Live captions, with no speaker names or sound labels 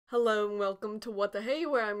Hello and welcome to What the Hey,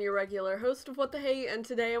 where I'm your regular host of What the Hey, and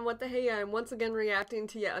today on What the Hey I am once again reacting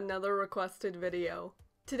to yet another requested video.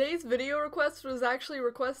 Today's video request was actually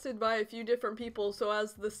requested by a few different people, so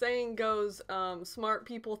as the saying goes, smart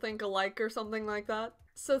people think alike or something like that.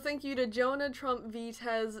 So thank you to Jonah, Trump,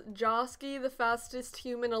 Vitez, Josky, the fastest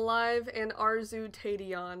human alive, and Arzoo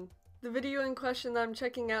Tadayan. The video in question that I'm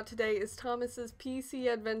checking out today is Thomas's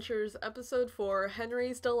PC Adventures Episode 4,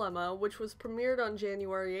 Henry's Dilemma, which was premiered on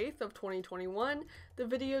January 8th of 2021. The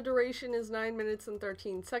video duration is 9 minutes and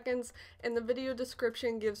 13 seconds, and the video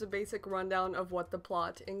description gives a basic rundown of what the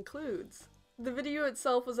plot includes. The video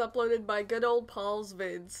itself was uploaded by good old Paul's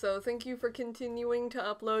Vids, so thank you for continuing to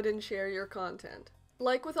upload and share your content.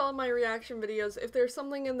 Like with all my reaction videos, if there's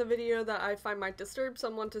something in the video that I find might disturb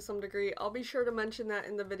someone to some degree, I'll be sure to mention that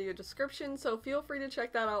in the video description, so feel free to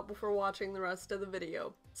check that out before watching the rest of the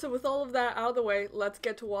video. So with all of that out of the way, let's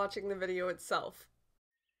get to watching the video itself.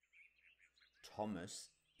 Thomas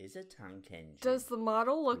is a tank engine. Does the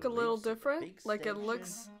model look a little different? Like it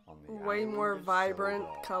looks way more vibrant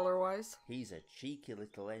color-wise. He's a cheeky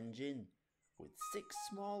little engine with 6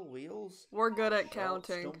 small wheels. We're good at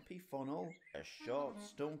counting. A stumpy funnel, a short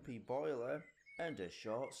stumpy boiler, and a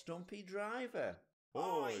short stumpy driver.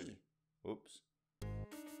 Oi! Oops.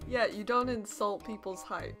 Yeah, you don't insult people's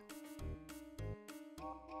height.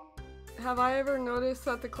 Have I ever noticed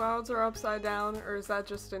that the clouds are upside down, or is that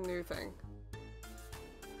just a new thing?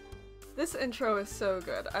 This intro is so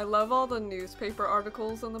good. I love all the newspaper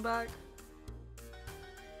articles in the back.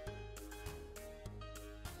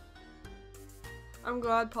 I'm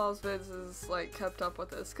glad Paul's Vids is kept up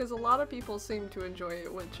with this, because a lot of people seem to enjoy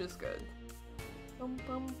it, which is good. Bum,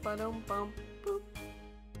 bum, ba-dum, bum, boop.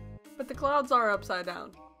 But the clouds are upside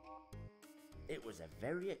down. It was a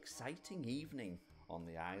very exciting evening on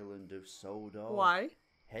the island of Sodor. Why?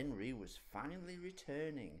 Henry was finally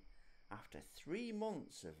returning after 3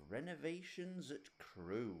 months of renovations at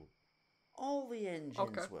Crew. All the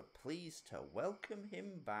engines were pleased to welcome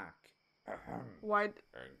him back. Why?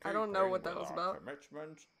 I don't know what that was about.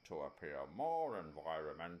 Commitment to appear more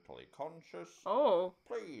environmentally conscious. Oh.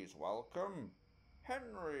 Please welcome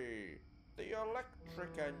Henry, the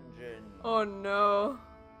electric engine. Oh no.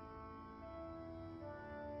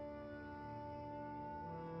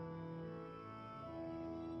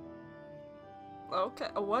 Okay,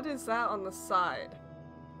 what is that on the side?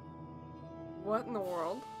 What in the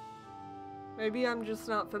world? Maybe I'm just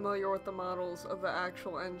not familiar with the models of the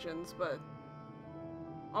actual engines, but...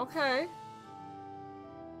 okay.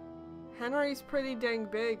 Henry's pretty dang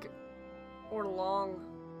big. Or long.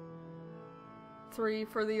 3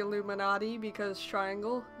 for the Illuminati because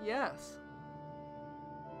triangle? Yes.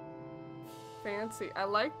 Fancy. I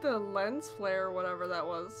like the lens flare or whatever that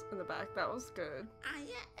was in the back. That was good.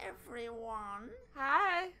 Hiya, everyone.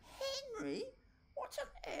 Hi. Henry, what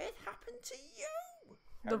on earth happened to you?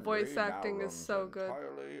 The voice acting is so good.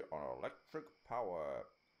 Entirely on electric power.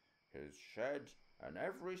 His shed and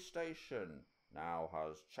every station now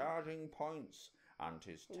has charging points, and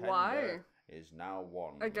his tender is now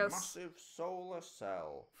one massive solar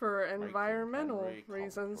cell. For environmental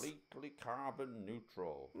reasons. Completely carbon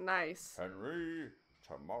neutral. Nice. Henry,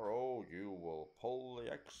 tomorrow you will pull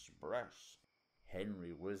the express.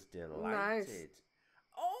 Henry was delighted. Nice.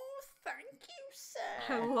 Oh, thank you, sir.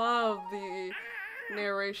 I love the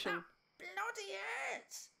narration. That bloody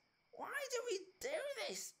hurts. Why do we do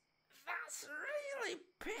this? That's really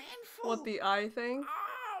painful. What, the eye thing?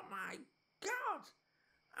 Oh my god.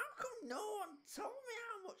 How come no one told me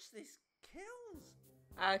how much this kills?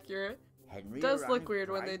 Accurate. Henry does look weird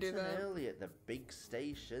when they do that. Early at the big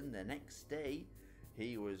station the next day.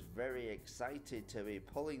 He was very excited to be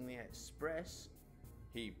pulling the express.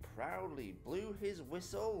 He proudly blew his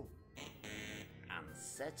whistle and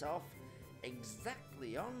set off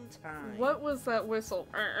exactly on time. What was that whistle?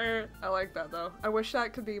 I like that though. I wish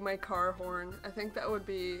that could be my car horn. I think that would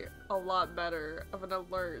be a lot better of an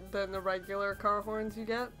alert than the regular car horns you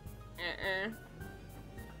get.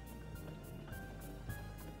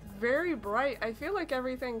 Very bright. I feel like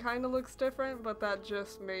everything kind of looks different, but that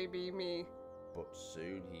just may be me. But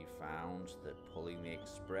soon he found that pulling the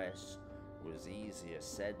express was easier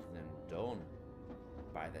said than done.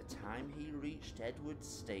 By the time he reached Edward's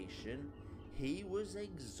station, he was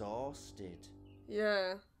exhausted.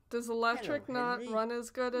 Yeah. Does electric not run as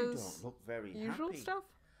good as don't look very usual happy. stuff?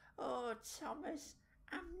 Oh, Thomas,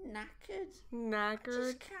 I'm knackered. Knackered?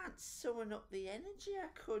 I just can't summon up the energy I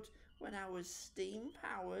could when I was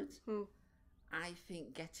steam-powered. I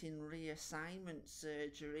think getting reassignment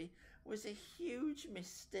surgery was a huge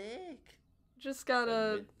mistake. Just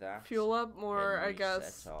gotta fuel up more, I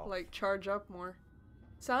guess. Like, charge up more.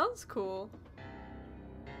 Sounds cool.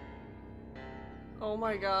 Oh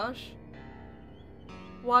my gosh.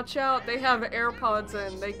 Watch out, they have AirPods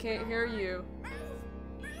in. They can't hear you.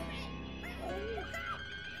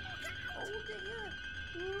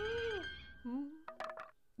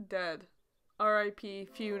 Dead. R.I.P.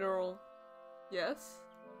 funeral. Yes?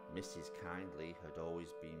 Mrs. Kindly had always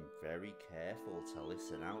been very careful to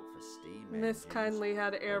listen out for steam Miss engines Kindly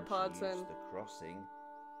had when AirPods she in. used the crossing,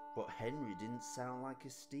 but Henry didn't sound like a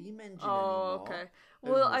steam engine Oh, anymore. okay.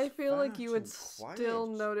 and Well, was I feel like far you would too still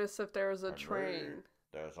quiet. notice if there was a Henry, train.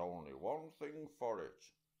 there's only one thing for it.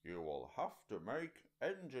 You will have to make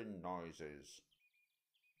engine noises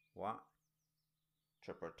What?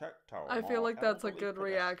 to protect our I feel more like that's a elderly good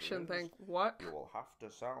reaction thing. pedestrians. What? You will have to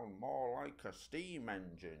sound more like a steam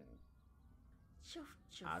engine.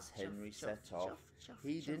 As Henry set off,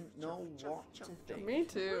 he didn't know what to think. Me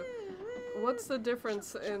too. What's the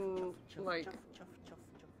difference in, like...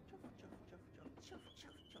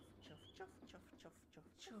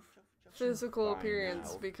 physical By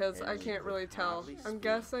appearance? now, Because I Henry can't really could tell. hardly I'm speak,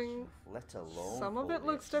 guessing let alone some of it hold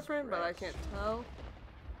looks his different, but I breath. can't tell.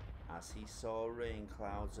 As he saw rain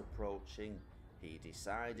clouds approaching, he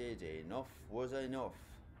decided enough was enough.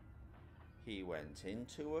 He went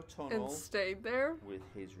into a tunnel And stayed there? with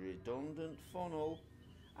his redundant funnel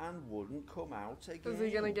and wouldn't come out again. Is he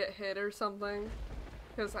gonna get hit or something?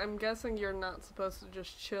 Because I'm guessing you're not supposed to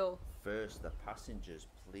just chill. First, the passengers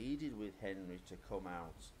pleaded with Henry to come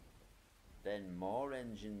out. Then more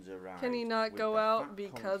engines arrived. Can he not with go the out Fat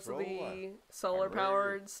because of Controller. the solar Henry,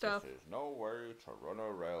 powered stuff? This is no way to run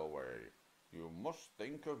a railway. You must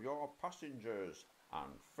think of your passengers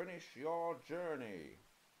and finish your journey.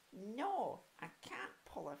 No, I can't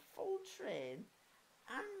pull a full train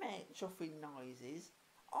and make chuffing noises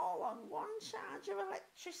all on one charge of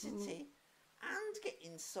electricity and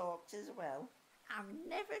getting soaked as well. I'm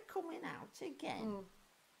never coming out again.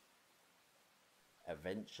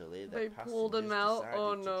 Eventually, the They passengers pulled him out? decided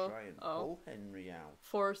Oh, to no. try and Oh. pull Henry out.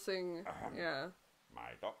 Forcing, yeah.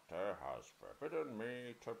 My doctor has forbidden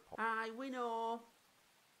me to pull. We know.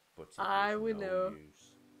 But it I was would no know.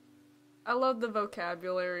 use. I love the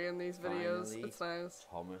vocabulary in these videos. Finally, It's nice.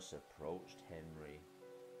 Thomas approached Henry.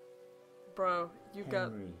 Bro, you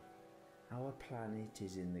got... Henry, our planet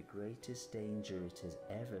is in the greatest danger it has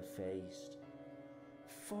ever faced.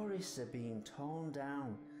 Forests are being torn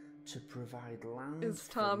down to provide land Is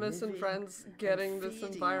for Thomas and living friends getting and this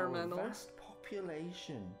feeding environmental? Our vast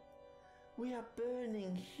population. We are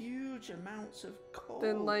burning huge amounts of coal.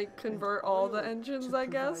 Then, like, and convert all the oil engines, to I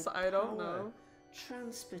guess? provide I don't power, know.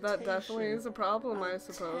 Transportation. That definitely is a problem, I and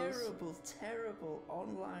suppose. Terrible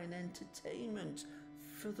online entertainment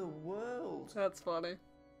for the world. That's funny.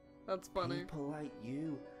 That's funny. People like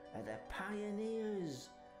you are the pioneers,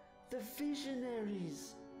 the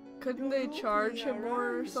visionaries. Couldn't they charge him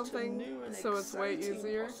more or something so it's way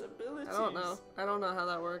easier? I don't know. I don't know how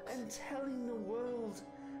that works. And telling the world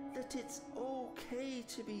that it's okay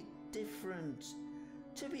to be different,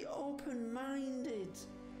 to be open-minded,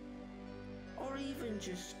 or even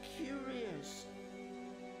just curious.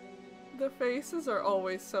 The faces are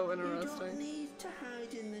always so You don't interesting. need to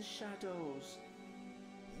hide in the shadows.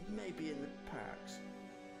 Maybe in the parks.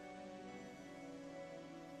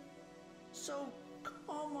 So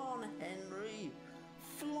come on, Henry.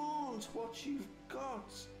 Flaunt what you've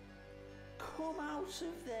got. Come out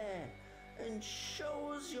of there and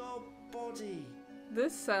show us your body.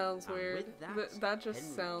 This sounds And weird. with that, That just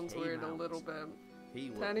Henry sounds came weird a out. little bit. He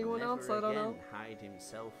To would anyone never else, I don't know. again hide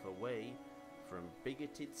himself away from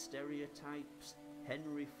bigoted stereotypes,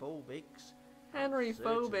 Henry phobics. Henry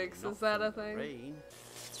phobics, is that a thing? Rain.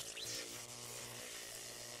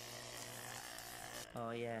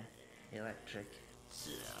 Oh yeah, electric.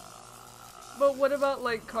 But what about,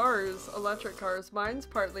 like, cars? Electric cars? Mine's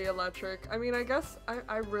partly electric. I mean, I guess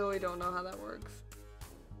I really don't know how that works.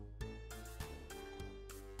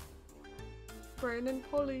 Brandon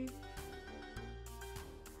Pulley.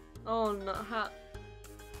 Oh no,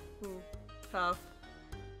 tough.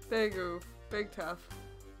 Big oof. Big tough.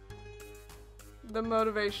 The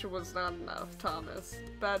motivation was not enough, Thomas.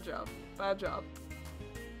 Bad job. Bad job.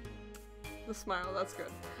 The smile, that's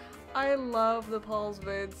good. I love the Paul's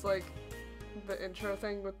vids, like, the intro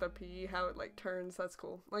thing with the P, how it, like, turns, that's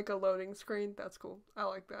cool. Like a loading screen, that's cool. I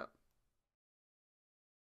like that.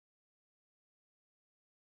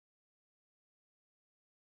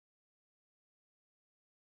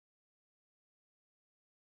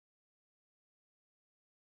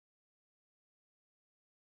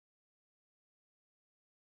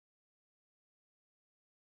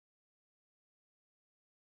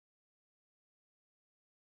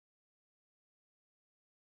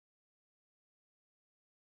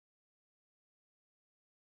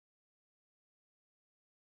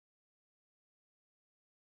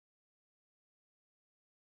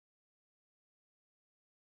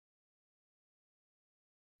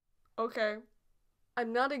 Okay.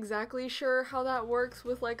 I'm not exactly sure how that works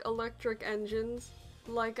with, like, electric engines.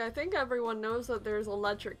 Like, I think everyone knows that there's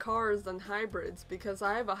electric cars and hybrids because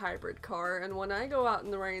I have a hybrid car, and when I go out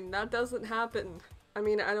in the rain, that doesn't happen. I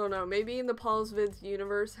mean, I don't know, maybe in the Paul's Vids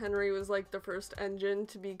universe, Henry was like the first engine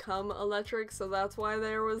to become electric, so that's why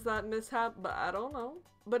there was that mishap, but I don't know.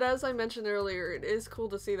 But as I mentioned earlier, it is cool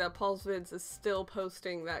to see that Paul's Vids is still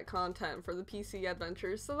posting that content for the PC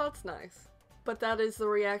adventures, so that's nice. But that is the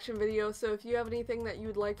reaction video, so if you have anything that you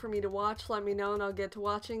would like for me to watch, let me know and I'll get to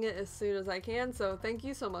watching it as soon as I can, so thank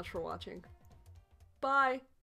you so much for watching. Bye!